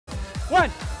1,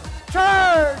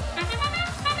 charge!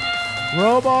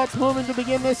 Robots moving to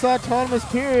begin this autonomous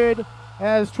period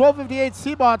as 1258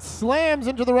 Seabot slams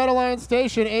into the Red Alliance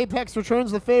station. Apex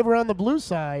returns the favor on the blue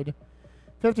side.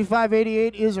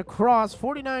 5588 is across.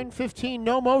 4915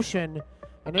 no motion.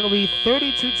 And it'll be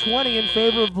 3220 in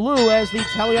favor of blue as the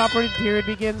teleoperated period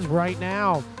begins right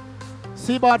now.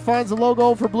 Seabot finds the low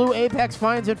goal for blue. Apex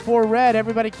finds it for red.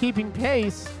 Everybody keeping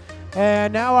pace.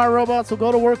 And now our robots will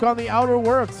go to work on the outer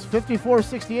works.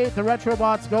 5468, the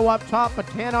Retrobots go up top but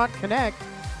cannot connect.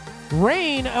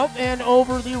 Rain up and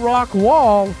over the rock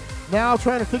wall. Now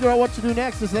trying to figure out what to do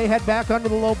next as they head back under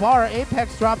the low bar.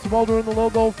 Apex drops a boulder in the low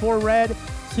goal for red.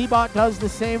 Seabot does the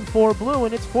same for blue,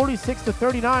 and it's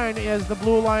 46-39 as the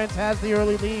Blue Alliance has the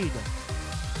early lead.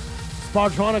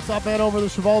 Spartronics up and over the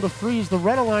Cheval De Frise. The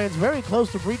Red Alliance very close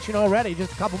to breaching already.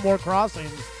 Just a couple more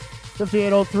crossings.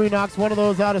 5803 knocks one of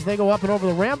those out as they go up and over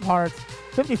the ramparts.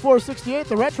 5468,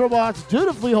 the Retrobots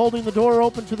dutifully holding the door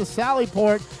open to the Sally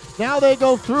port. Now they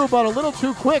go through, but a little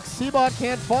too quick. Seabot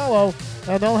can't follow,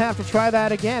 and they'll have to try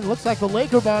that again. Looks like the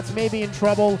Lakerbots may be in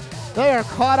trouble. They are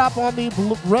caught up on the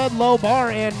red low bar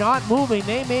and not moving.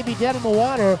 They may be dead in the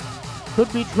water.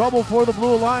 Could be trouble for the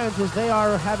Blue Alliance as they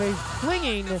are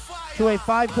clinging to a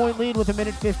 5-point lead with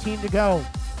 1:15 to go.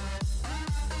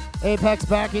 Apex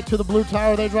back into the blue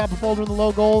tower. They drop a boulder in the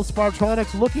low goal.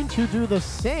 Spartronics looking to do the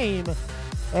same.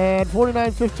 And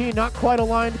 49-15 not quite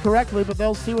aligned correctly, but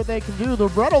they'll see what they can do. The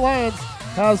Red Alliance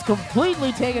has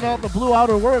completely taken out the blue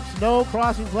outer works. No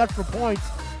crossings left for points.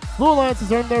 Blue Alliance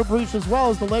has earned their breach as well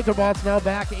as the Lakerbots now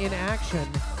back in action.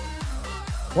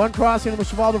 One crossing in the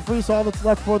Cheval De Frise, all that's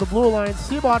left for the Blue Alliance.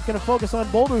 Seabot going to focus on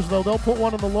boulders, though. They'll put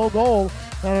one in the low goal,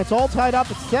 and it's all tied up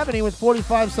at 70 with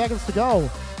 45 seconds to go.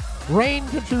 Rain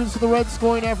contributes to the red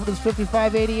scoring effort as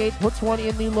 5588 puts one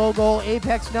in the low goal.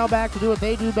 Apex now back to do what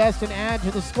they do best and add to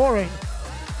the scoring.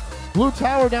 Blue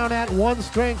tower down at 1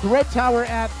 strength, red tower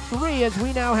at 3 as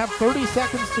we now have 30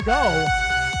 seconds to go.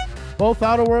 Both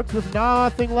outer works with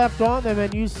nothing left on them,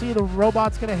 and you see the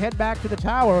robot's going to head back to the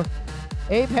tower.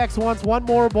 Apex wants one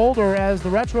more boulder as the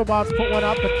Retrobots put one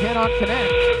up but cannot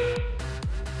connect.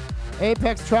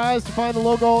 Apex tries to find the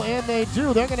low goal, and they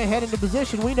do. They're going to head into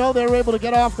position. We know they're able to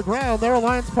get off the ground. Their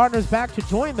alliance partners back to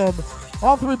join them.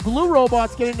 All three blue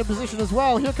robots get into position as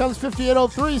well. Here comes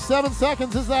 5803. 7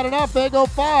 seconds. Is that enough? They go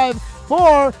 5,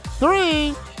 4,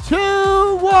 3, 2,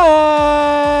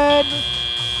 1.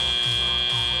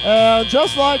 And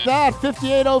just like that,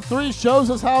 5803 shows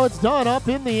us how it's done up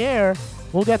in the air.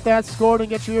 We'll get that scored and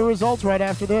get you your results right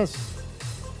after this.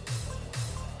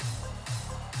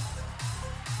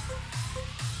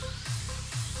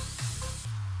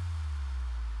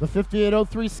 The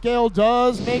 5803 scale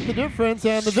does make the difference,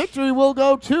 and the victory will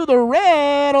go to the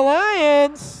Red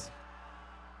Alliance.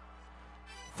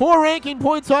 4 ranking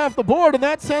points off the board, and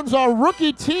that sends our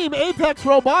rookie team, Apex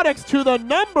Robotics, to the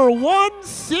 #1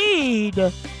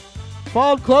 seed.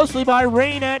 Followed closely by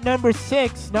Rain at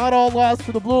 #6. Not all lost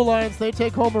for the Blue Alliance. They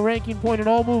take home a ranking point and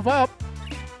all move up.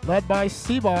 Led by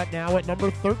Seabot now at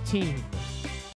 #13.